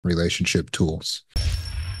relationship tools.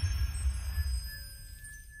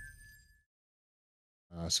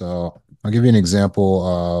 So I'll give you an example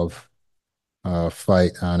of a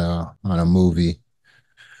fight on a movie.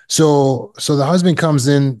 So the husband comes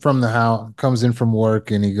in from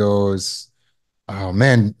work, and he goes, "Oh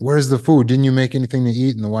man, where's the food? Didn't you make anything to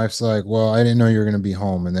eat?" And the wife's like, "Well, I didn't know you were going to be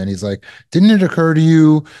home." And then he's like, "Didn't it occur to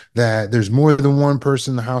you that there's more than one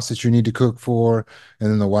person in the house that you need to cook for?"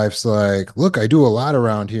 And then the wife's like, "Look, I do a lot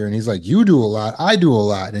around here." And he's like, "You do a lot, I do a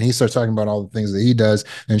lot." And he starts talking about all the things that he does,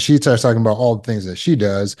 and she starts talking about all the things that she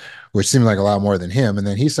does, which seem like a lot more than him. And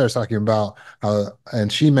then he starts talking about how,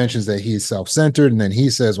 and she mentions that he's self-centered, and then he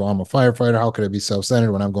says, "Well, I'm a firefighter. How could I be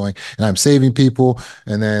self-centered when I'm going and I'm saving people?"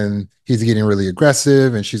 And then he's getting really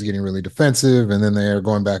aggressive and she's getting really defensive. And then they're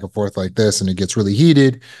going back and forth like this, and it gets really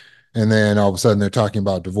heated. And then all of a sudden they're talking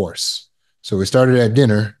about divorce. So we started at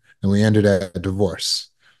dinner and we ended at divorce.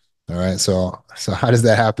 All right. So how does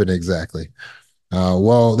that happen exactly?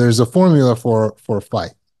 Well, there's a formula for a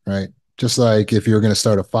fight, right? Just like if you're going to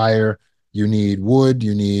start a fire, you need wood,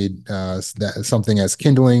 you need something as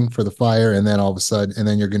kindling for the fire, and then all of a sudden, and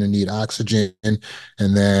then you're going to need oxygen, and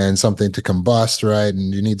then something to combust, right?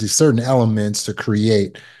 And you need these certain elements to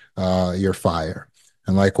create your fire.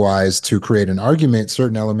 And likewise, to create an argument,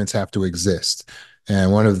 certain elements have to exist.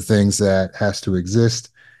 And one of the things that has to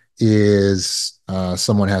exist is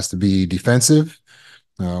someone has to be defensive,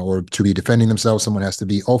 or to be defending themselves, someone has to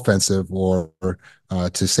be offensive, or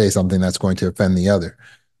to say something that's going to offend the other.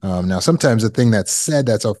 Now, sometimes the thing that's said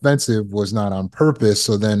that's offensive was not on purpose.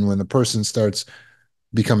 So then when the person starts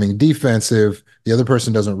becoming defensive, the other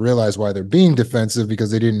person doesn't realize why they're being defensive because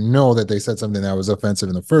they didn't know that they said something that was offensive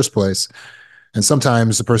in the first place. And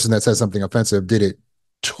sometimes the person that said something offensive did it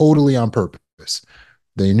totally on purpose.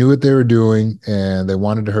 They knew what they were doing and they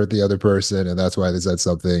wanted to hurt the other person. And that's why they said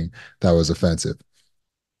something that was offensive.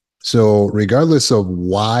 So, regardless of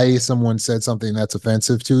why someone said something that's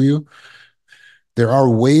offensive to you, there are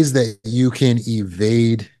ways that you can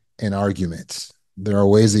evade an argument. There are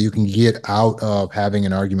ways that you can get out of having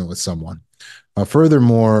an argument with someone.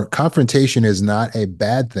 Furthermore, confrontation is not a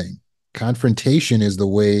bad thing. Confrontation is the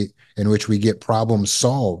way in which we get problems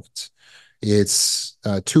solved. It's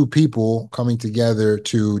two people coming together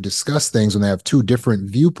to discuss things when they have two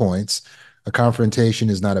different viewpoints. A confrontation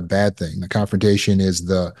is not a bad thing. The confrontation is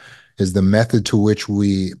the method to which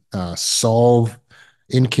we solve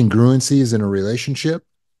incongruencies in a relationship,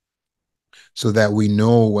 so that we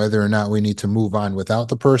know whether or not we need to move on without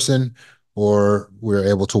the person, or we're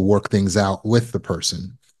able to work things out with the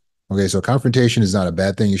person. Okay, so confrontation is not a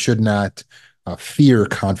bad thing. You should not fear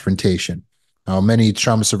confrontation. Many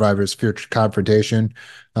trauma survivors fear confrontation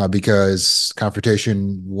because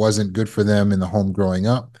confrontation wasn't good for them in the home growing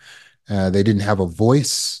up. They didn't have a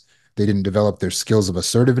voice. They didn't develop their skills of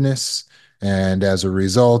assertiveness. And as a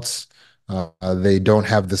result, they don't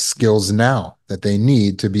have the skills now that they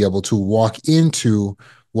need to be able to walk into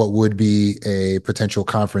what would be a potential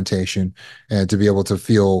confrontation, and to be able to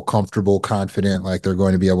feel comfortable, confident, like they're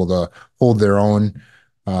going to be able to hold their own,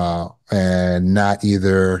 and not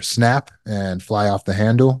either snap and fly off the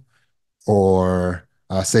handle, or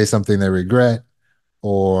say something they regret,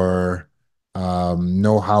 or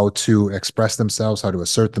know how to express themselves, how to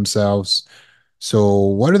assert themselves. So,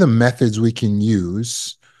 what are the methods we can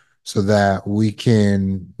use so that we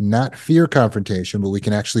can not fear confrontation, but we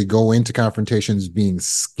can actually go into confrontations being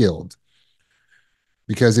skilled?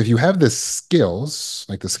 Because if you have the skills,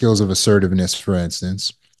 like the skills of assertiveness, for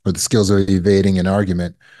instance, or the skills of evading an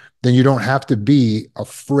argument, then you don't have to be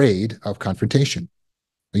afraid of confrontation.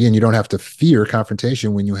 Again, you don't have to fear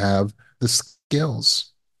confrontation when you have the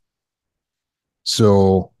skills.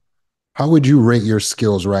 So, how would you rate your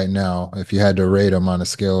skills right now if you had to rate them on a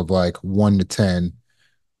scale of like 1 to 10?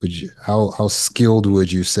 How skilled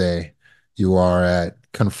would you say you are at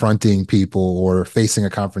confronting people or facing a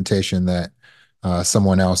confrontation that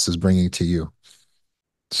someone else is bringing to you?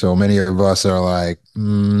 So many of us are like,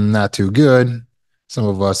 not too good. Some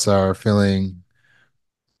of us are feeling,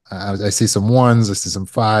 I see some ones, I see some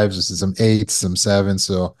fives, I see some eights, some sevens.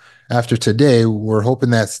 So after today, we're hoping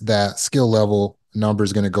that skill level number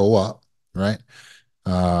is going to go up, right?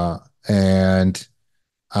 Uh, and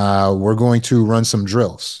we're going to run some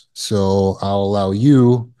drills. So I'll allow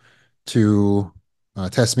you to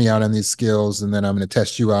test me out on these skills, and then I'm going to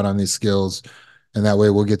test you out on these skills. And that way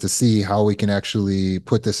we'll get to see how we can actually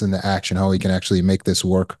put this into action, how we can actually make this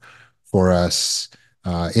work for us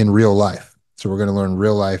in real life. So we're going to learn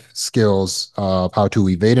real life skills of how to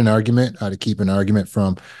evade an argument, how to keep an argument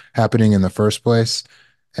from happening in the first place,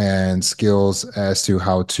 and skills as to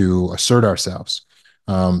how to assert ourselves.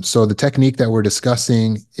 So the technique that we're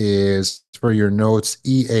discussing is for your notes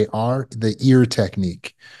EAR, the ear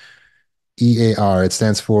technique. EAR, it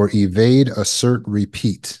stands for evade, assert,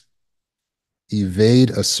 repeat. Evade,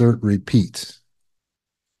 assert, repeat.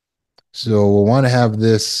 So we'll want to have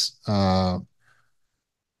this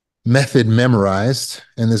method memorized.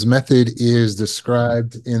 And this method is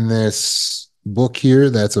described in this book here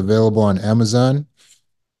that's available on Amazon.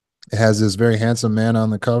 It has this very handsome man on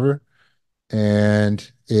the cover,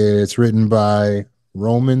 and it's written by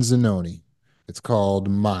Roman Zanoni. It's called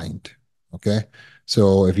Mind. Okay.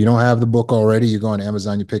 So if you don't have the book already, you go on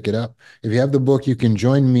Amazon, you pick it up. If you have the book, you can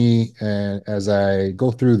join me as I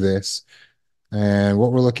go through this. And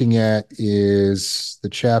what we're looking at is the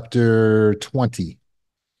chapter 20.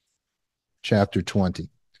 Chapter 20.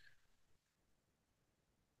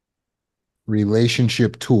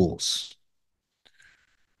 Relationship tools.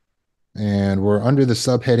 And we're under the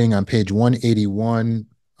subheading on page 181,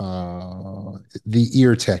 the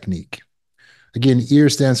EAR technique. Again, EAR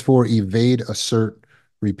stands for evade, assert,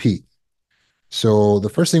 repeat. So the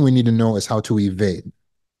first thing we need to know is how to evade.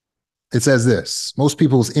 It says this: most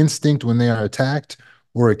people's instinct when they are attacked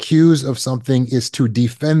or accused of something is to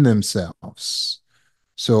defend themselves.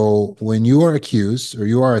 So when you are accused or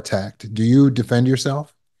you are attacked, do you defend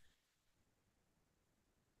yourself?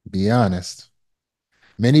 Be honest.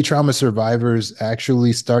 Many trauma survivors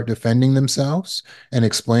actually start defending themselves and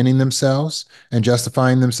explaining themselves and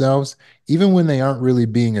justifying themselves, even when they aren't really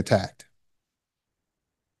being attacked.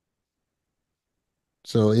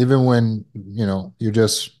 So even when, you're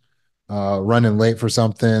just running late for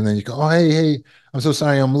something, and you go, oh, hey, I'm so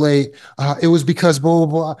sorry I'm late. It was because blah,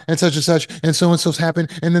 blah, blah, and so's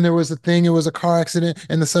happened. And then there was a thing, it was a car accident,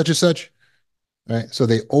 and the such and such, right? So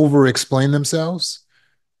they over explain themselves,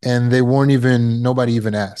 and nobody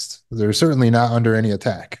even asked. They're certainly not under any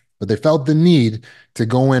attack, but they felt the need to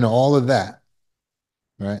go in all of that,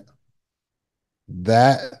 right?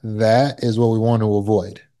 That is what we want to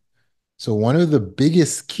avoid. So one of the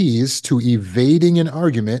biggest keys to evading an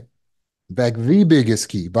argument, in fact, the biggest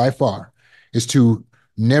key by far, is to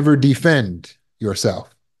never defend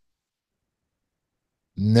yourself.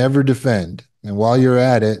 Never defend. And while you're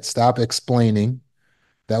at it, stop explaining.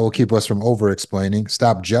 That will keep us from over explaining.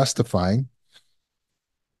 Stop justifying.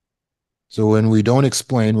 So when we don't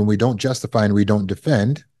explain, when we don't justify, and we don't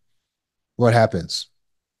defend, what happens?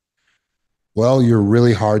 Well, you're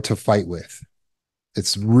really hard to fight with.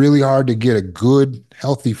 It's really hard to get a good,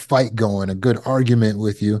 healthy fight going, a good argument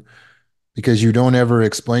with you, because you don't ever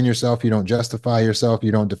explain yourself, you don't justify yourself,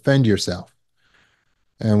 you don't defend yourself.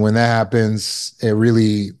 And when that happens, it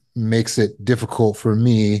really makes it difficult for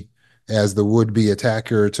me as the would-be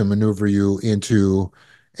attacker to maneuver you into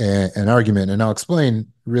an argument. And I'll explain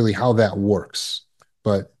really how that works.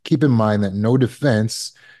 But keep in mind that no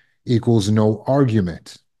defense equals no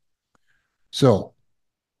argument. So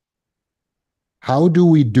how do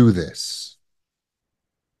we do this?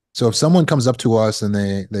 So if someone comes up to us and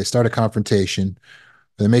they start a confrontation,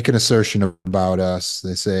 they make an assertion about us,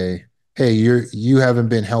 they say, hey, you haven't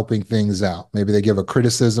been helping things out. Maybe they give a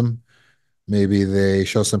criticism, maybe they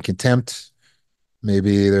show some contempt,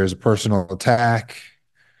 maybe there's a personal attack,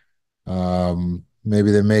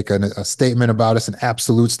 maybe they make a statement about us, an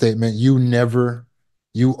absolute statement. You never,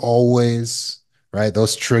 you always, right?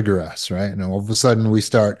 Those trigger us, right? And all of a sudden we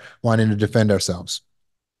start wanting to defend ourselves.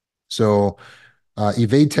 So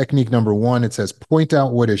evade technique number one, it says point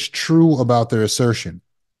out what is true about their assertion.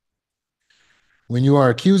 When you are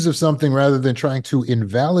accused of something, rather than trying to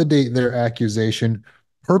invalidate their accusation,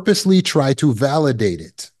 purposely try to validate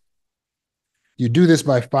it. You do this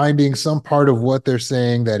by finding some part of what they're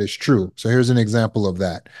saying that is true. So here's an example of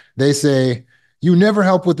that. They say, you never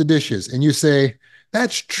help with the dishes. And you say,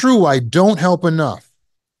 that's true, I don't help enough.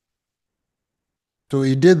 So what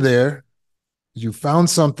you did there is you found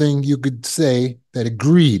something you could say that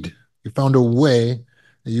agreed. You found a way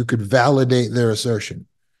that you could validate their assertion.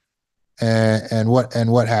 And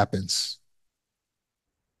what happens?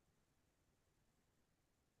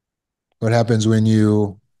 What happens when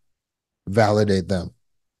you validate them?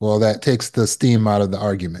 Well, that takes the steam out of the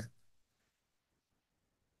argument.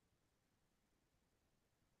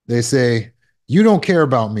 They say, you don't care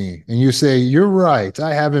about me. And you say, you're right.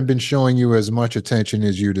 I haven't been showing you as much attention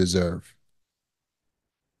as you deserve.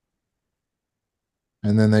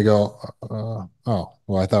 And then they go, oh,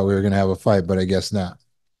 well, I thought we were going to have a fight, but I guess not.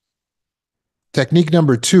 Technique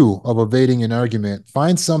number two of evading an argument,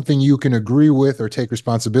 find something you can agree with or take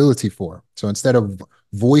responsibility for. So instead of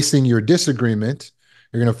voicing your disagreement,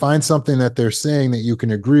 you're going to find something that they're saying that you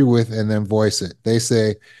can agree with and then voice it. They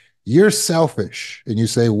say, you're selfish. And you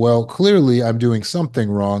say, well, clearly I'm doing something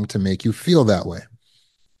wrong to make you feel that way.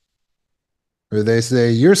 Or they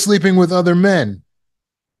say, you're sleeping with other men.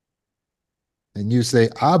 And you say,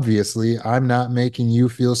 obviously, I'm not making you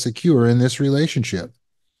feel secure in this relationship.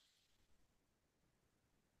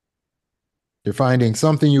 You're finding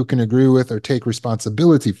something you can agree with or take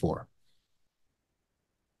responsibility for.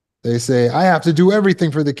 They say, I have to do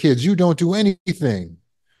everything for the kids. You don't do anything.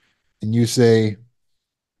 And you say,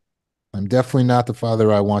 I'm definitely not the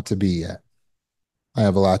father I want to be yet. I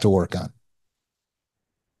have a lot to work on.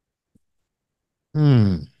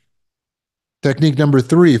 Technique number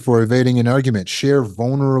 3 for evading an argument, share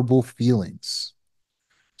vulnerable feelings.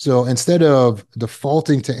 So instead of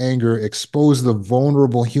defaulting to anger, expose the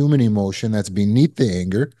vulnerable human emotion that's beneath the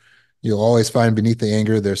anger. You'll always find beneath the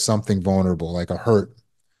anger, there's something vulnerable, like a hurt,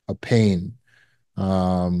 a pain,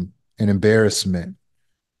 an embarrassment,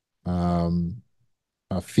 um,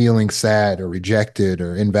 feeling sad or rejected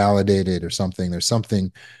or invalidated or something. There's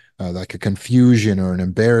something like a confusion or an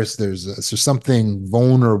embarrassed. There's something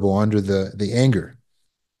vulnerable under the anger.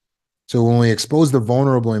 So when we expose the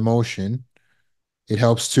vulnerable emotion, it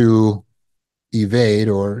helps to evade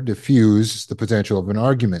or diffuse the potential of an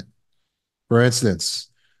argument. For instance,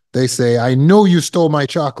 they say, I know you stole my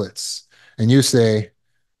chocolates. And you say,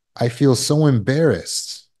 I feel so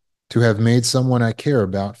embarrassed to have made someone I care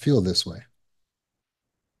about feel this way.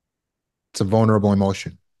 It's a vulnerable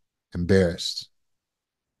emotion, embarrassed.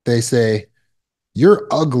 They say, you're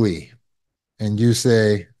ugly. And you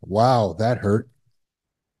say, wow, that hurt.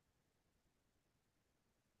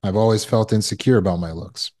 I've always felt insecure about my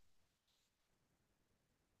looks.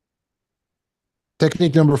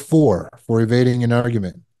 Technique number 4 for evading an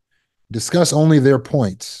argument, discuss only their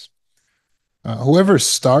points. Whoever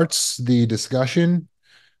starts the discussion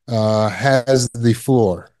has the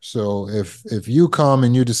floor. So if you come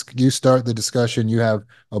and you start the discussion, you have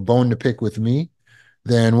a bone to pick with me,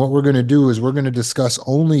 then what we're going to do is we're going to discuss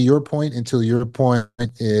only your point until your point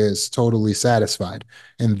is totally satisfied.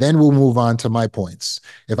 And then we'll move on to my points.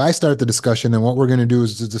 If I start the discussion, then what we're going to do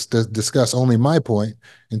is just discuss only my point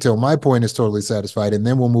until my point is totally satisfied. And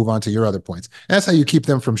then we'll move on to your other points. And that's how you keep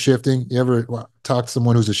them from shifting. You ever talk to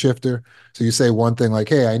someone who's a shifter? So you say one thing like,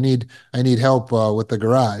 hey, I need help with the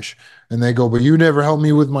garage. And they go, but you never helped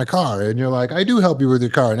me with my car. And you're like, I do help you with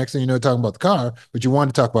your car. Next thing you know, talking about the car, but you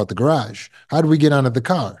want to talk about the garage. How do we get onto the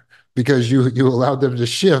car? Because you allowed them to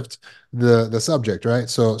shift the subject, right?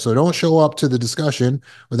 So don't show up to the discussion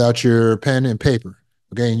without your pen and paper.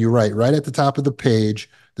 Okay. And you write right at the top of the page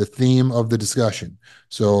the theme of the discussion.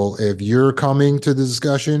 So if you're coming to the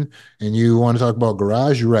discussion and you want to talk about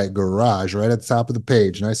garage, you write garage right at the top of the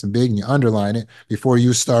page, nice and big, and you underline it before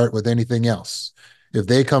you start with anything else. If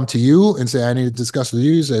they come to you and say, I need to discuss with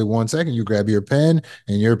you, you say, 1 second, you grab your pen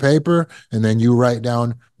and your paper, and then you write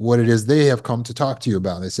down what it is they have come to talk to you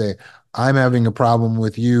about. They say, I'm having a problem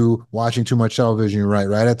with you watching too much television. You write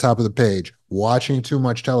right at the top of the page, watching too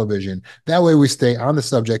much television. That way we stay on the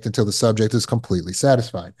subject until the subject is completely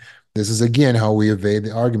satisfied. This is again how we evade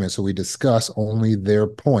the argument. So we discuss only their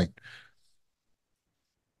point.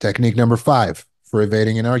 Technique number 5 for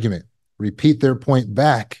evading an argument, repeat their point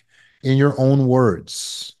back in your own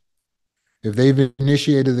words. If they've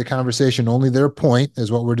initiated the conversation, only their point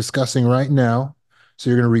is what we're discussing right now. So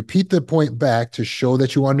you're going to repeat the point back to show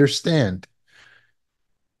that you understand.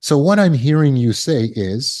 So what I'm hearing you say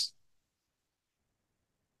is,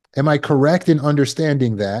 am I correct in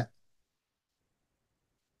understanding that?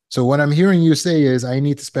 So what I'm hearing you say is, I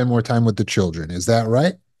need to spend more time with the children. Is that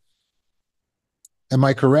right? Am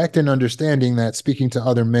I correct in understanding that speaking to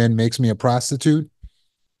other men makes me a prostitute?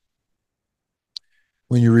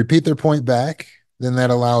 When you repeat their point back, then that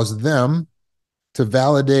allows them to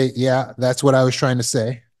validate, yeah, that's what I was trying to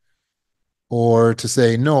say, or to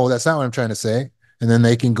say, no, that's not what I'm trying to say. And then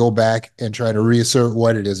they can go back and try to reassert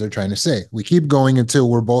what it is they're trying to say. We keep going until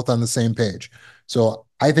we're both on the same page. So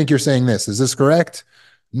I think you're saying this. Is this correct?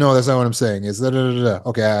 No, that's not what I'm saying. Is that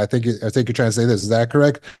okay? I think you're trying to say this. Is that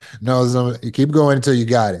correct? No, you keep going until you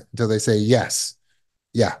got it. Until they say yes.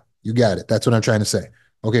 Yeah, you got it. That's what I'm trying to say.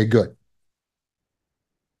 Okay, good.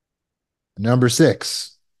 Number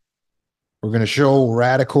 6, we're going to show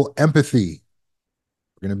radical empathy.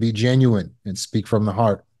 We're going to be genuine and speak from the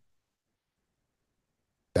heart.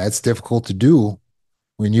 That's difficult to do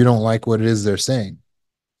when you don't like what it is they're saying,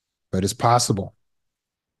 but it's possible.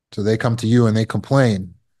 So they come to you and they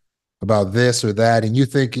complain about this or that, and you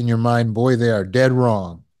think in your mind, boy, they are dead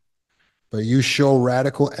wrong. But you show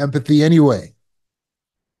radical empathy anyway.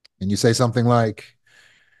 And you say something like,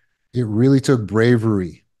 it really took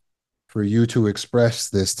bravery for you to express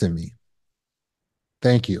this to me.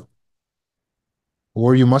 Thank you.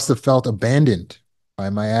 Or you must have felt abandoned by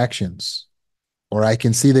my actions. Or I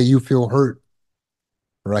can see that you feel hurt.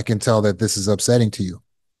 Or I can tell that this is upsetting to you.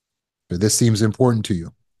 Or this seems important to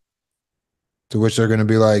you. To which they're going to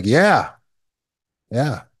be like, yeah,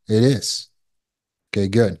 yeah, it is. Okay,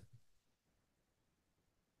 good.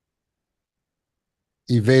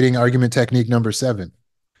 Evading argument technique number 7.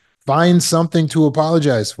 Find something to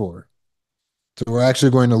apologize for. So we're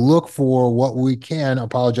actually going to look for what we can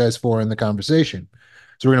apologize for in the conversation.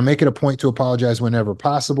 So we're going to make it a point to apologize whenever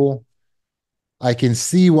possible. I can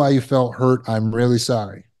see why you felt hurt. I'm really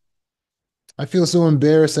sorry. I feel so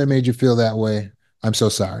embarrassed I made you feel that way. I'm so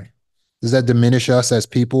sorry. Does that diminish us as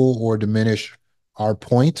people or diminish our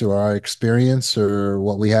point or our experience or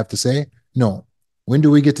what we have to say? No. When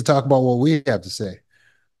do we get to talk about what we have to say?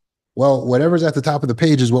 Well, whatever's at the top of the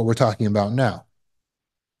page is what we're talking about now.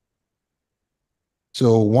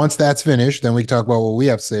 So once that's finished, then we can talk about what we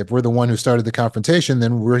have to say. If we're the one who started the confrontation,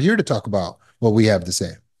 then we're here to talk about what we have to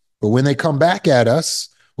say. But when they come back at us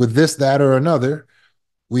with this, that, or another,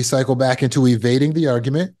 we cycle back into evading the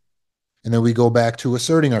argument, and then we go back to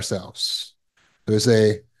asserting ourselves. So we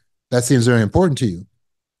say, that seems very important to you.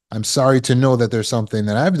 I'm sorry to know that there's something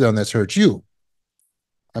that I've done that's hurt you.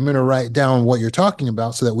 I'm going to write down what you're talking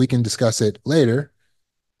about so that we can discuss it later.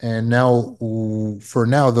 And now, for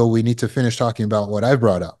now, though, we need to finish talking about what I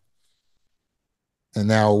brought up. And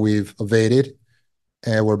now we've evaded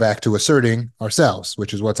and we're back to asserting ourselves,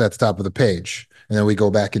 which is what's at the top of the page. And then we go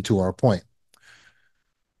back into our point.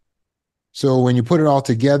 So when you put it all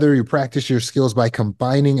together, you practice your skills by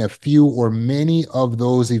combining a few or many of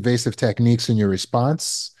those evasive techniques in your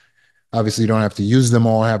response. Obviously, you don't have to use them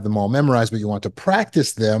all, have them all memorized, but you want to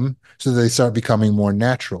practice them so that they start becoming more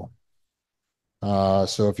natural.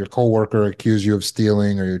 So if your coworker accuses you of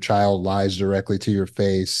stealing or your child lies directly to your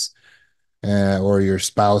face, or your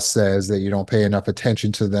spouse says that you don't pay enough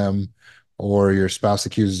attention to them, or your spouse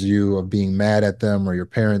accuses you of being mad at them, or your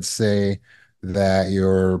parents say that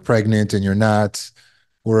you're pregnant and you're not,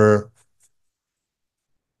 we're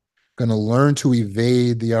going to learn to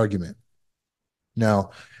evade the argument.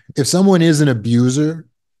 Now, if someone is an abuser,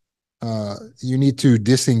 you need to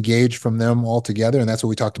disengage from them altogether, and that's what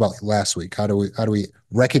we talked about last week. How do we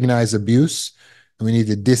recognize abuse? And we need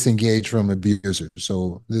to disengage from abusers.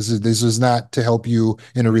 So this is not to help you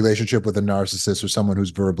in a relationship with a narcissist or someone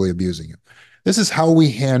who's verbally abusing you. This is how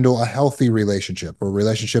we handle a healthy relationship or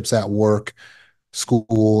relationships at work,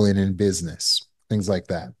 school, and in business, things like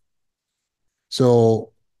that.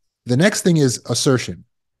 So the next thing is assertion.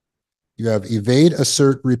 You have evade,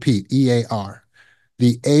 assert, repeat, EAR.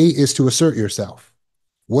 The A is to assert yourself.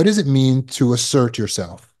 What does it mean to assert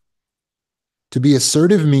yourself? To be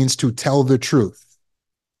assertive means to tell the truth.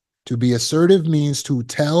 To be assertive means to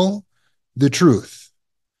tell the truth.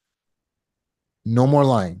 No more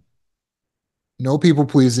lying. No people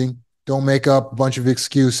pleasing. Don't make up a bunch of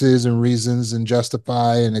excuses and reasons and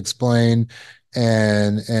justify and explain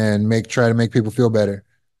and try to make people feel better.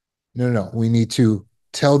 No, no, no. We need to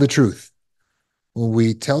tell the truth. When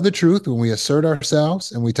we tell the truth, when we assert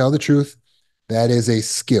ourselves and we tell the truth, that is a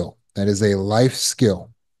skill. That is a life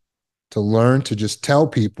skill to learn to just tell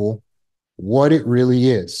people what it really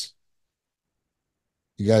is.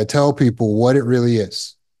 You got to tell people what it really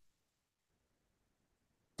is.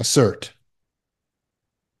 Assert.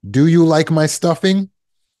 Do you like my stuffing?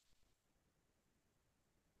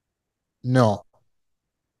 No.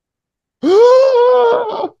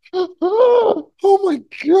 Oh my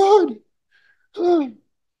God. And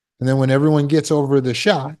then when everyone gets over the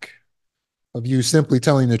shock of you simply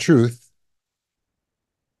telling the truth,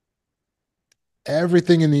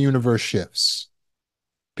 everything in the universe shifts.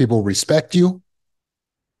 People respect you.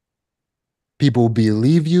 People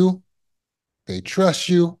believe you. They trust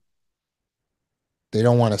you. They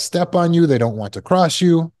don't want to step on you. They don't want to cross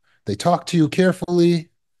you. They talk to you carefully.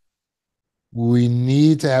 We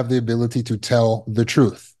need to have the ability to tell the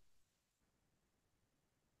truth.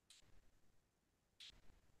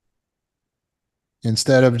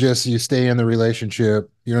 Instead of just you stay in the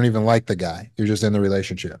relationship, you don't even like the guy. You're just in the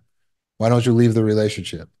relationship. Why don't you leave the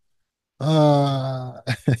relationship? I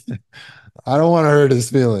don't want to hurt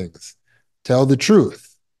his feelings. Tell the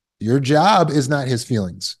truth. Your job is not his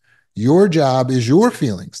feelings. Your job is your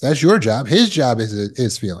feelings. That's your job. His job is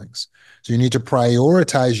his feelings. So you need to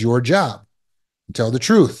prioritize your job. Tell the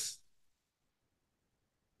truth.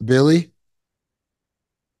 Billy,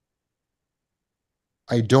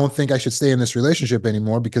 I don't think I should stay in this relationship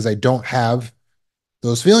anymore because I don't have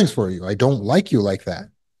those feelings for you. I don't like you like that.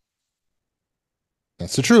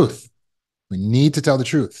 That's the truth. We need to tell the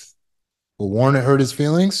truth. Will Warren hurt his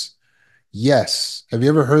feelings? Yes. Have you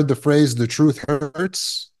ever heard the phrase, the truth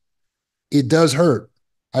hurts? It does hurt.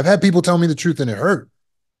 I've had people tell me the truth and it hurt.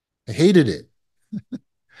 I hated it,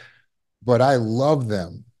 but I love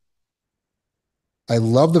them. I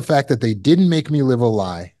love the fact that they didn't make me live a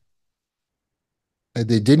lie. That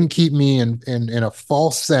they didn't keep me in a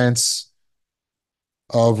false sense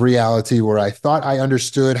of reality where I thought I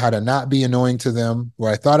understood how to not be annoying to them,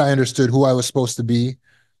 where I thought I understood who I was supposed to be.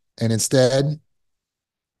 And instead,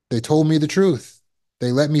 they told me the truth.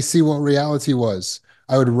 They let me see what reality was.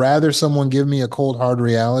 I would rather someone give me a cold, hard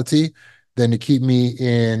reality than to keep me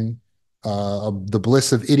in the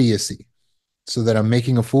bliss of idiocy so that I'm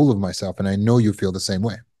making a fool of myself. And I know you feel the same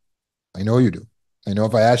way. I know you do. I know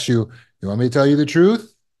if I ask you, you want me to tell you the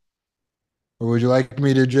truth? Or would you like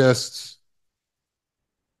me to just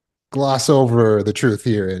gloss over the truth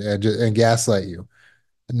here and gaslight you?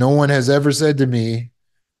 No one has ever said to me,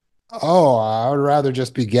 oh, I would rather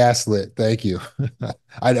just be gaslit. Thank you.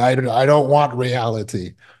 I don't want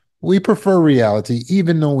reality. We prefer reality,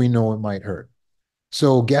 even though we know it might hurt.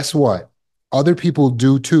 So, guess what? Other people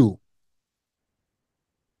do too.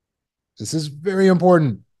 This is very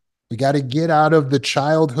important. We got to get out of the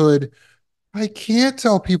childhood. I can't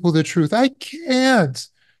tell people the truth. I can't.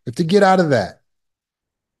 We have to get out of that.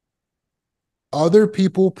 Other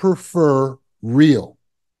people prefer real.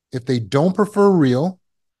 If they don't prefer real,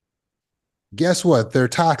 guess what? They're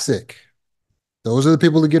toxic. Those are the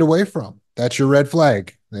people to get away from. That's your red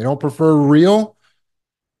flag. They don't prefer real,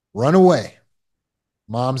 run away.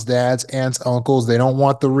 Moms, dads, aunts, uncles, they don't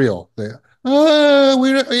want the real.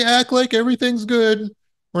 We act like everything's good.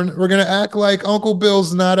 We're going to act like Uncle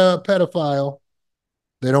Bill's not a pedophile.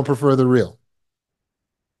 They don't prefer the real.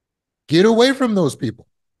 Get away from those people.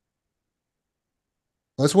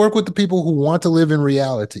 Let's work with the people who want to live in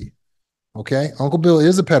reality. Okay? Uncle Bill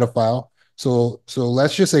is a pedophile. So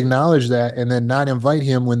let's just acknowledge that and then not invite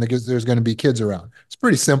him when there's going to be kids around. It's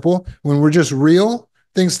pretty simple. When we're just real,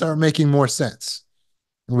 things start making more sense.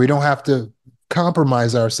 And we don't have to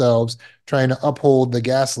compromise ourselves trying to uphold the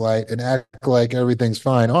gaslight and act like everything's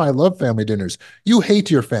fine. Oh, I love family dinners. You hate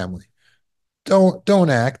your family. Don't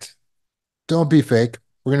act. Don't be fake.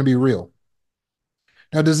 We're going to be real.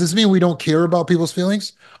 Now, does this mean we don't care about people's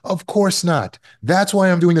feelings? Of course not. That's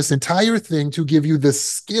why I'm doing this entire thing to give you the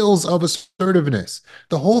skills of assertiveness.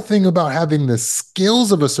 The whole thing about having the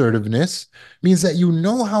skills of assertiveness means that you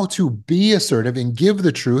know how to be assertive and give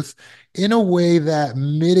the truth in a way that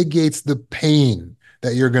mitigates the pain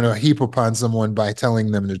that you're going to heap upon someone by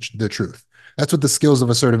telling them the truth. That's what the skills of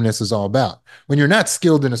assertiveness is all about. When you're not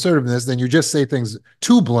skilled in assertiveness, then you just say things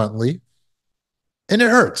too bluntly and it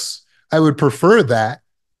hurts. I would prefer that.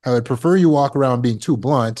 I would prefer you walk around being too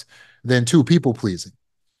blunt than too people pleasing.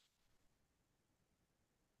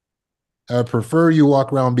 I would prefer you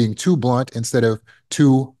walk around being too blunt instead of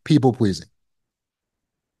too people pleasing.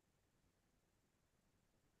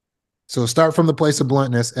 So start from the place of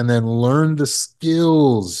bluntness and then learn the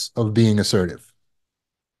skills of being assertive.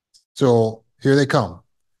 So here they come.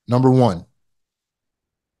 Number one,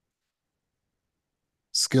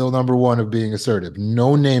 skill number one of being assertive,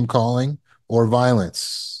 no name calling or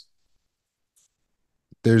violence.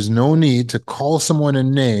 There's no need to call someone a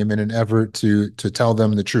name in an effort to tell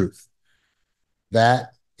them the truth.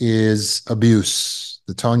 That is abuse.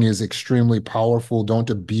 The tongue is extremely powerful. Don't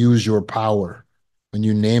abuse your power. When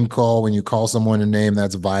you name call, when you call someone a name,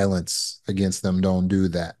 that's violence against them. Don't do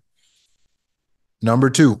that. Number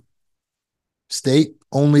two, state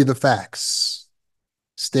only the facts.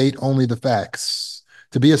 State only the facts.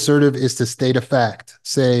 To be assertive is to state a fact.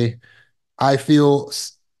 Say, I feel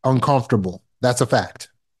uncomfortable. That's a fact.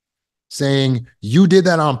 Saying, you did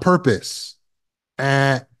that on purpose.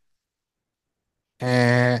 Not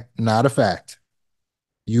a fact.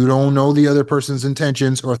 You don't know the other person's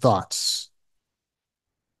intentions or thoughts.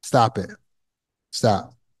 Stop it.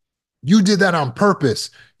 Stop. You did that on purpose.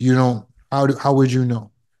 You don't, how would you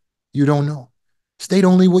know? You don't know. State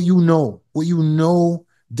only what you know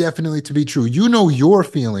definitely to be true. You know your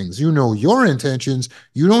feelings. You know your intentions.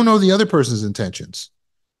 You don't know the other person's intentions.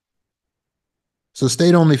 So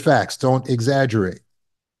state only facts. Don't exaggerate.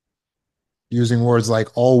 Using words like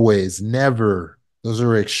always, never. Those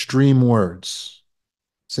are extreme words.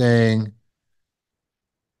 Saying,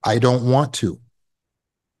 I don't want to.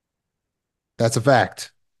 That's a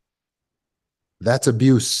fact. That's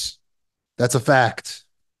abuse. That's a fact.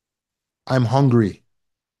 I'm hungry.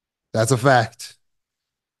 That's a fact.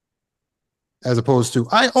 As opposed to,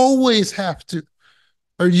 I always have to.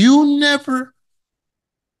 Or you never.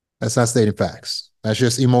 That's not stating facts. That's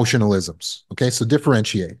just emotionalisms. Okay, so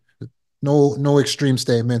differentiate. No extreme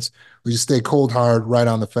statements. We just stay cold hard right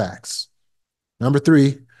on the facts. Number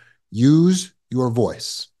three, use your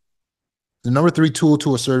voice. The number three tool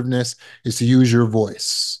to assertiveness is to use your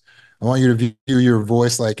voice. I want you to view your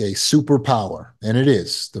voice like a superpower, and it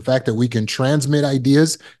is. The fact that we can transmit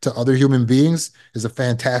ideas to other human beings is a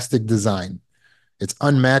fantastic design. It's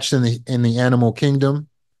unmatched in the animal kingdom.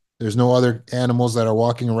 There's no other animals that are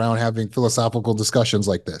walking around having philosophical discussions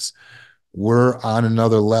like this. We're on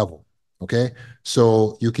another level. Okay.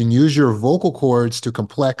 So you can use your vocal cords to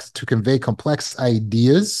convey complex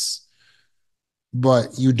ideas, but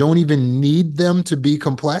you don't even need them to be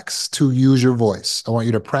complex to use your voice. I want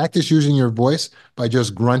you to practice using your voice by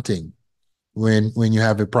just grunting when you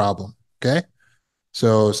have a problem. Okay.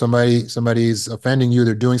 So somebody's offending you,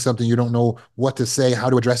 they're doing something you don't know what to say, how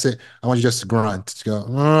to address it. I want you just to grunt. Just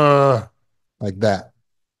go, like that.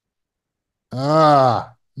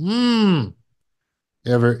 Ah, mm.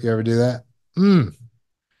 You ever do that? Mm.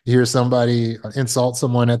 You hear somebody insult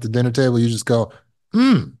someone at the dinner table, you just go,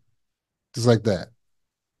 just like that.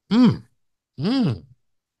 Mm. Mm.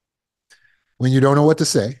 When you don't know what to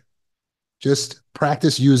say, just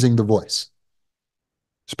practice using the voice.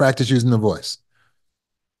 Just practice using the voice.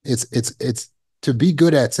 It's to be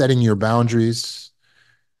good at setting your boundaries.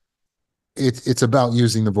 It's about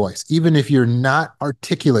using the voice. Even if you're not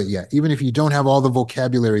articulate yet, even if you don't have all the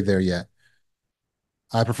vocabulary there yet,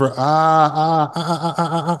 I prefer ah.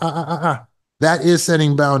 That is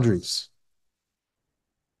setting boundaries.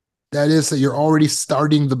 That is that you're already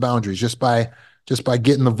starting the boundaries just by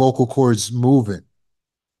getting the vocal cords moving.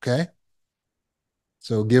 Okay.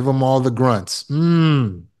 So give them all the grunts.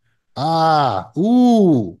 Ooh.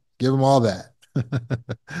 Give them all that.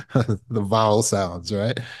 The vowel sounds,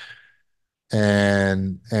 right?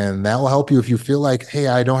 And that will help you if you feel like, hey,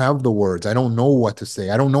 I don't have the words. I don't know what to say.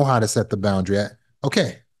 I don't know how to set the boundary.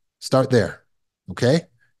 Okay. Start there. Okay.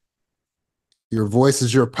 Your voice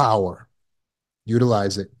is your power.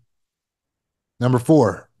 Utilize it. Number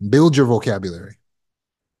four, build your vocabulary.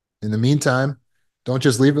 In the meantime, don't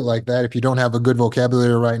just leave it like that. If you don't have a good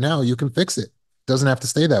vocabulary right now, you can fix it. It doesn't have to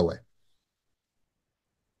stay that way.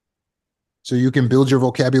 So you can build your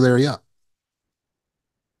vocabulary up.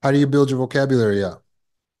 How do you build your vocabulary up?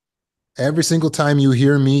 Every single time you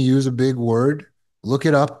hear me use a big word, look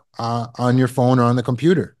it up on your phone or on the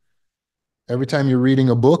computer. Every time you're reading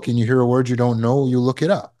a book and you hear a word you don't know, you look it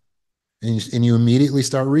up and you immediately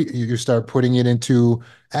you start putting it into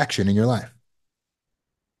action in your life.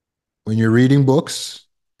 When you're reading books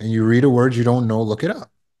and you read a word you don't know, look it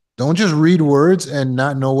up. Don't just read words and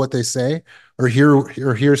not know what they say or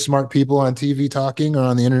hear smart people on TV talking or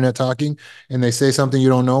on the internet talking and they say something you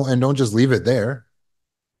don't know and don't just leave it there.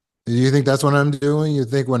 Do you think that's what I'm doing? You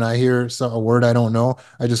think when I hear a word I don't know,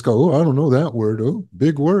 I just go, "Oh, I don't know that word. Oh,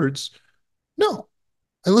 big words." No,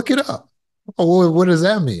 I look it up. Oh, well, what does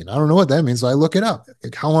that mean? I don't know what that means, so I look it up.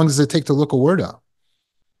 Like, how long does it take to look a word up?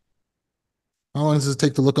 How long does it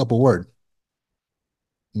take to look up a word?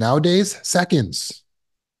 Nowadays, seconds.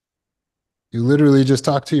 You literally just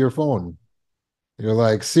talk to your phone. You're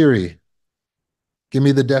like, Siri, give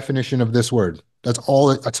me the definition of this word. That's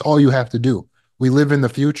all you have to do. We live in the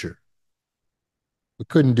future. We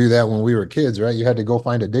couldn't do that when we were kids, right? You had to go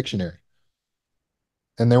find a dictionary.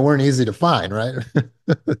 And they weren't easy to find, right?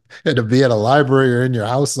 You had to be at a library or in your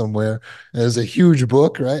house somewhere. There's a huge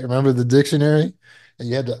book, right? Remember the dictionary? And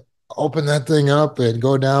you had to open that thing up and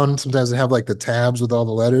go down. Sometimes they have like the tabs with all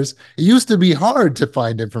the letters. It used to be hard to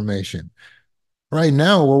find information. Right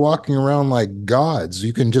now, we're walking around like gods.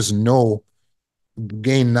 You can just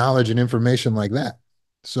gain knowledge and information like that.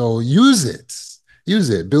 So use it. Use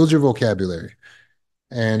it. Build your vocabulary.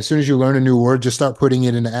 And as soon as you learn a new word, just start putting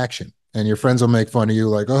it into action. And your friends will make fun of you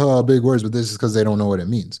like, oh, big words, but this is because they don't know what it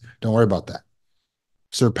means. Don't worry about that.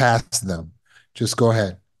 Surpass them. Just go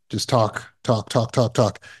ahead. Just talk, talk, talk, talk,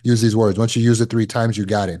 talk. Use these words. Once you use it 3 times, you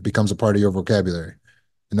got it. It becomes a part of your vocabulary.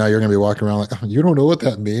 And now you're going to be walking around like, oh, you don't know what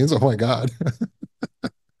that means. Oh my God.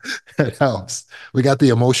 It helps. We got the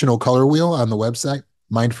emotional color wheel on the website,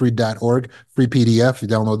 mindfree.org, free PDF. You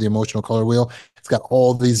download the emotional color wheel. It's got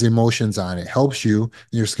all these emotions on it. Helps you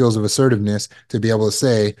in your skills of assertiveness to be able to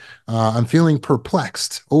say, I'm feeling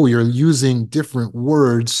perplexed. Oh, you're using different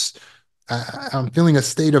words. I'm feeling a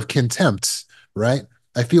state of contempt, right?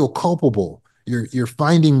 I feel culpable. You're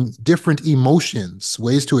finding different emotions,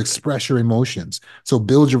 ways to express your emotions. So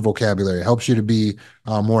build your vocabulary. It helps you to be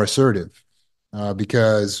more assertive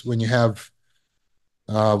because when you have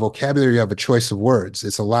vocabulary, you have a choice of words.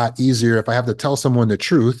 It's a lot easier if I have to tell someone the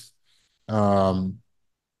truth um,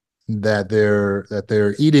 that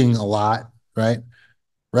they're eating a lot, right?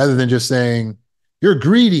 Rather than just saying you're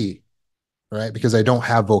greedy. right? Because I don't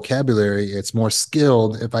have vocabulary. It's more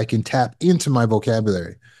skilled if I can tap into my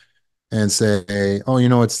vocabulary and say, oh,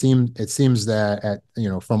 it seems that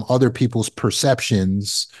from other people's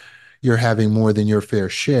perceptions, you're having more than your fair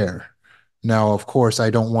share. Now, of course, I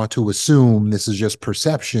don't want to assume this is just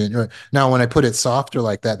perception. Now, when I put it softer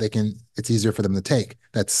like that, it's easier for them to take.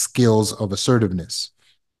 That's skills of assertiveness.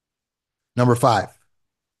 Number 5,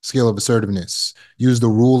 skill of assertiveness. Use the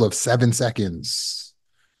rule of 7 seconds.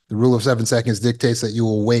 The rule of 7 seconds dictates that you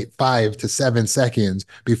will wait 5 to 7 seconds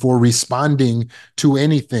before responding to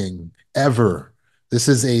anything ever. This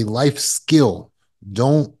is a life skill.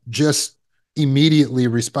 Don't just immediately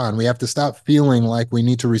respond. We have to stop feeling like we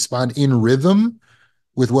need to respond in rhythm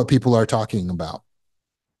with what people are talking about.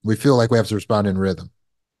 We feel like we have to respond in rhythm.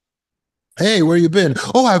 Hey, where you been?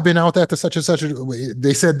 Oh, I've been out at the such and such.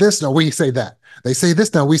 They said this, now we say that. They say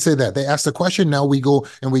this, now we say that. They ask the question, now we go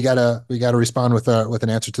and we gotta respond with an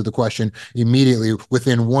answer to the question immediately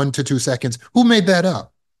within 1 to 2 seconds. Who made that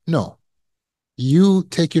up? No, you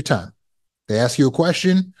take your time. They ask you a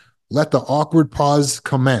question, let the awkward pause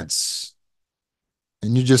commence,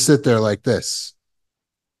 and you just sit there like this,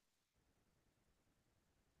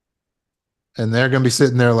 and they're gonna be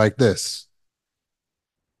sitting there like this.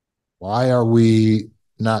 Why are we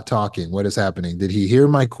not talking? What is happening? Did he hear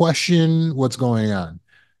my question? What's going on?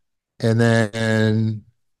 And then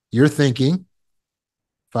you're thinking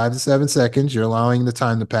 5 to 7 seconds, you're allowing the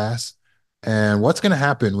time to pass. And what's going to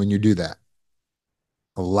happen when you do that?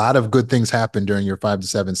 A lot of good things happen during your 5 to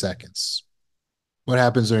 7 seconds. What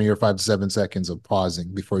happens during your 5 to 7 seconds of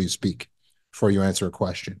pausing before you speak, before you answer a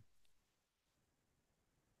question?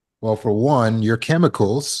 Well, for one, your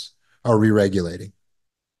chemicals are re regulating.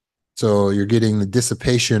 So you're getting the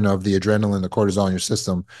dissipation of the adrenaline, the cortisol in your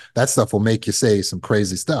system. That stuff will make you say some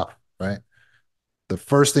crazy stuff, right? The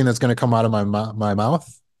first thing that's going to come out of my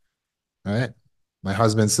mouth, right? My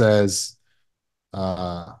husband says,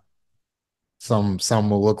 uh, some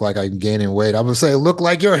will look like I'm gaining weight. I'm gonna say, look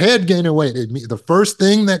like your head gaining weight. The first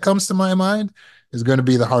thing that comes to my mind is going to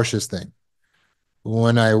be the harshest thing.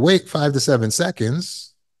 When I wait 5 to 7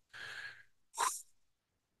 seconds,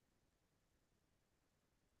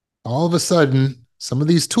 all of a sudden, some of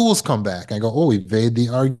these tools come back. I go, oh, evade the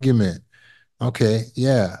argument. Okay,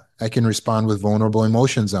 yeah, I can respond with vulnerable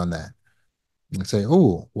emotions on that. And say,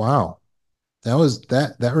 oh, wow,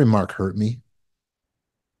 that remark hurt me.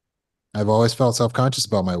 I've always felt self-conscious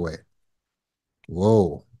about my weight.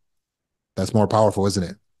 Whoa, that's more powerful, isn't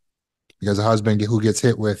it? Because a husband who gets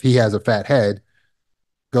hit with, he has a fat head,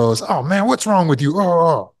 goes, oh man, what's wrong with you?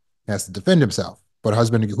 Oh, he has to defend himself. But a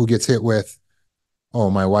husband who gets hit with, oh,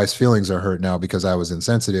 my wife's feelings are hurt now because I was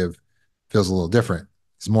insensitive, feels a little different.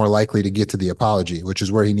 He's more likely to get to the apology, which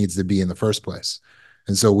is where he needs to be in the first place.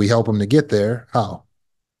 And so we help him to get there. How?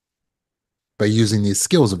 By using these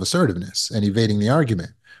skills of assertiveness and evading the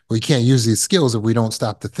argument. We can't use these skills if we don't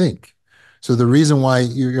stop to think. So the reason why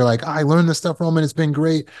you're like, oh, I learned this stuff, Roman, it's been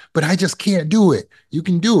great, but I just can't do it. You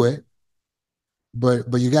can do it, but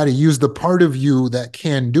you got to use the part of you that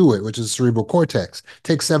can do it, which is cerebral cortex. It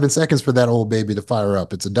takes 7 seconds for that old baby to fire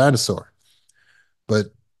up. It's a dinosaur. But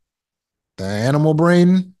the animal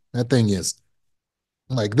brain, that thing is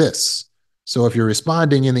like this. So if you're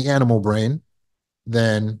responding in the animal brain,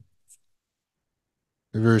 then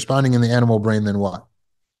if you're responding in the animal brain, then what?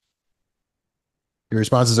 Your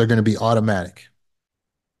responses are going to be automatic.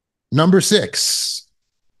 Number 6,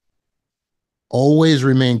 always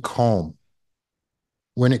remain calm.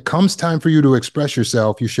 When it comes time for you to express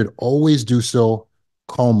yourself, you should always do so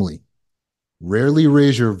calmly. Rarely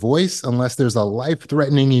raise your voice unless there's a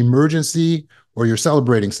life-threatening emergency or you're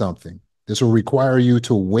celebrating something. This will require you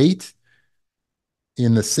to wait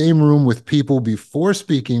in the same room with people before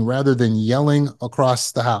speaking rather than yelling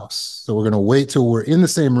across the house. So we're going to wait till we're in the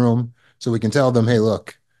same room so we can tell them, hey,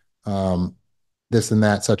 look, this and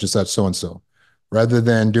that, such and such, so and so, rather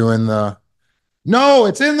than doing the, no,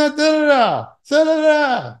 it's in the da da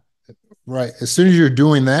da. Right. As soon as you're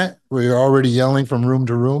doing that, where you're already yelling from room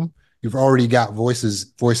to room, you've already got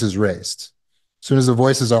voices raised. As soon as the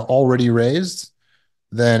voices are already raised,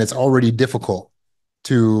 then it's already difficult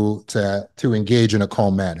to engage in a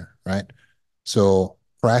calm manner, right? So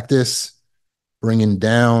practice bringing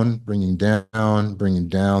down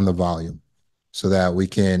the volume so that we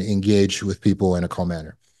can engage with people in a calm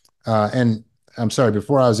manner. And I'm sorry,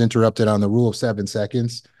 before I was interrupted on the rule of 7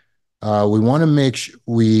 seconds, we want to make sure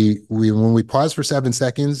we when we pause for 7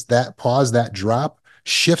 seconds, that pause, that drop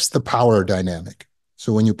shifts the power dynamic.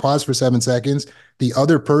 So when you pause for 7 seconds, the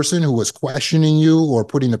other person who was questioning you or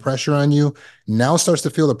putting the pressure on you now starts to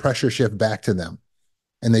feel the pressure shift back to them.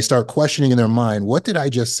 And they start questioning in their mind, what did I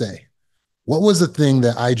just say? What was the thing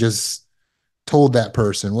that I just told that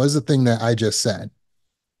person? What was the thing that I just said?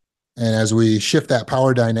 And as we shift that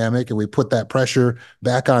power dynamic and we put that pressure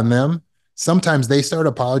back on them, sometimes they start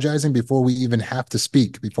apologizing before we even have to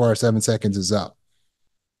speak, before our 7 seconds is up.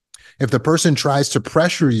 If the person tries to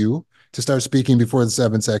pressure you to start speaking before the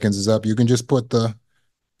 7 seconds is up, you can just put the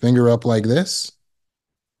finger up like this,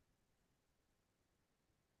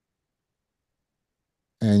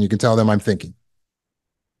 and you can tell them I'm thinking.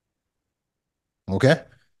 Okay.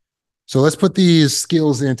 So let's put these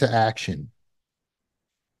skills into action.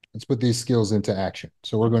 Let's put these skills into action.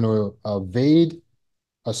 So we're going to evade,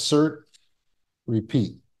 assert,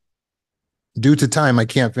 repeat. Due to time, I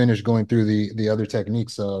can't finish going through the other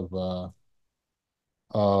techniques of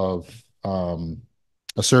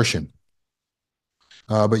assertion.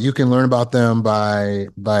 But you can learn about them by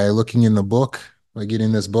looking in the book, by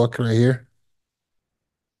getting this book right here.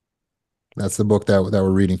 That's the book that we're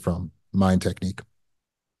reading from, Mind Technique.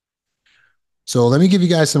 So let me give you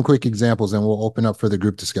guys some quick examples and we'll open up for the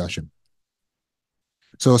group discussion.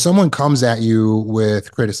 So someone comes at you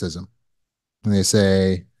with criticism and they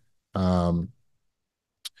say, um,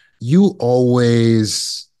 you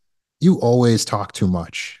always you always talk too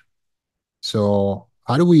much. So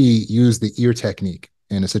how do we use the ear technique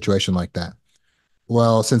in a situation like that?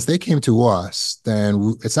 Well, since they came to us,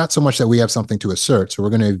 then it's not so much that we have something to assert. So we're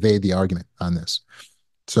going to evade the argument on this.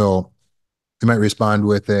 So you might respond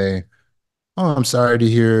with oh, I'm sorry to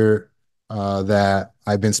hear that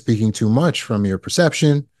I've been speaking too much from your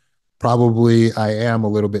perception. Probably I am a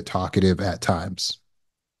little bit talkative at times.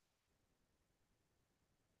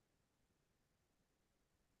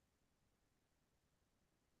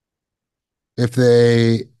 If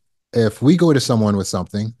they, if we go to someone with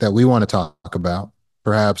something that we want to talk about,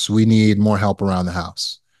 perhaps we need more help around the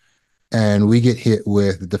house and we get hit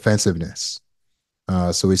with defensiveness.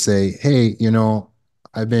 So we say, hey,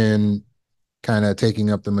 I've been kind of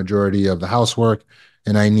taking up the majority of the housework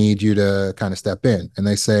and I need you to kind of step in. And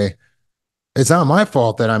they say, it's not my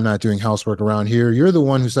fault that I'm not doing housework around here. You're the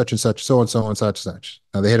one who's such and such, so and so and such and such.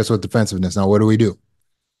 Now they hit us with defensiveness. Now, what do?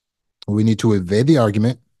 We need to evade the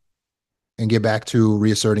argument and get back to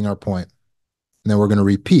reasserting our point. And then we're going to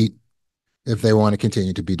repeat if they want to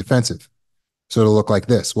continue to be defensive. So it'll look like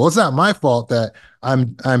this. Well, it's not my fault that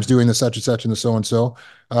I'm doing the such and such and the so and so.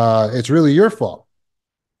 It's really your fault.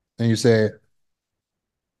 And you say,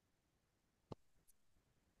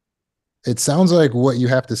 it sounds like what you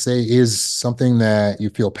have to say is something that you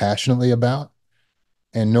feel passionately about.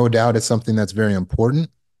 And no doubt it's something that's very important.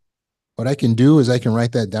 What I can do is I can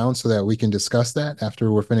write that down so that we can discuss that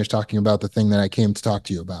after we're finished talking about the thing that I came to talk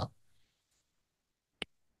to you about.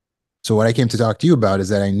 So what I came to talk to you about is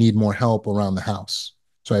that I need more help around the house.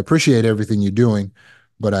 So I appreciate everything you're doing,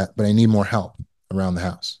 but I need more help around the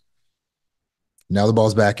house. Now the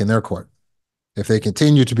ball's back in their court. If they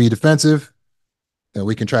continue to be defensive, then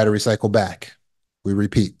we can try to recycle back. We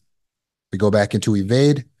repeat. We go back into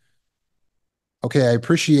evade. Okay, I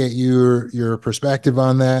appreciate your perspective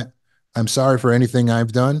on that. I'm sorry for anything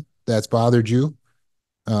I've done that's bothered you.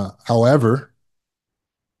 However,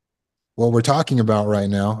 what we're talking about right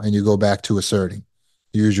now, and you go back to asserting.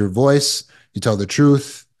 You use your voice, you tell the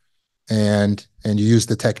truth, and you use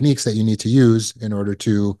the techniques that you need to use in order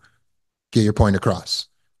to get your point across.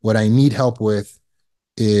 What I need help with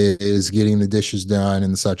is getting the dishes done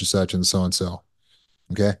and such and such and so and so.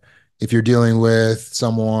 Okay. If you're dealing with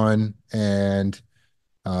someone and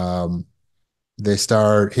um, they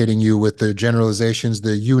start hitting you with the generalizations,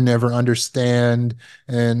 the you never understand,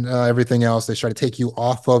 and everything else, they try to take you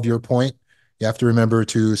off of your point. You have to remember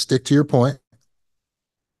to stick to your point.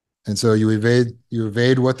 And so you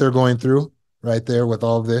evade what they're going through right there with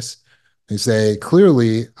all of this. You say,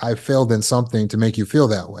 clearly, I failed in something to make you feel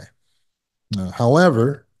that way.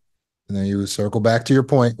 However, and then you circle back to your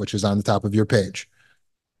point, which is on the top of your page.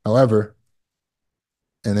 However,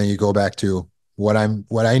 and then you go back to what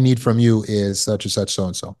I need from you is such and such so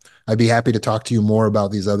and so. I'd be happy to talk to you more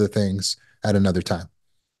about these other things at another time.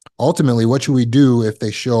 Ultimately, what should we do if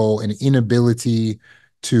they show an inability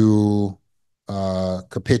to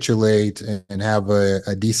capitulate and have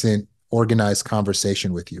a decent, organized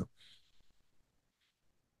conversation with you?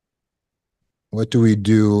 What do we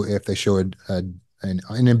do if they show an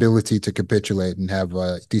inability to capitulate and have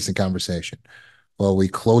a decent conversation? Well, we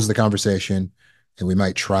close the conversation and we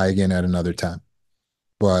might try again at another time.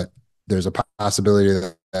 But there's a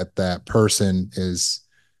possibility that person is,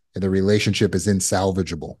 the relationship is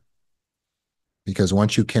insalvageable. Because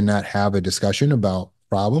once you cannot have a discussion about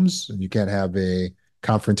problems, you can't have a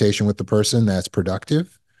confrontation with the person that's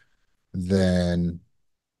productive, then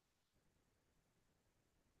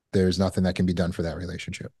there's nothing that can be done for that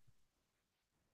relationship.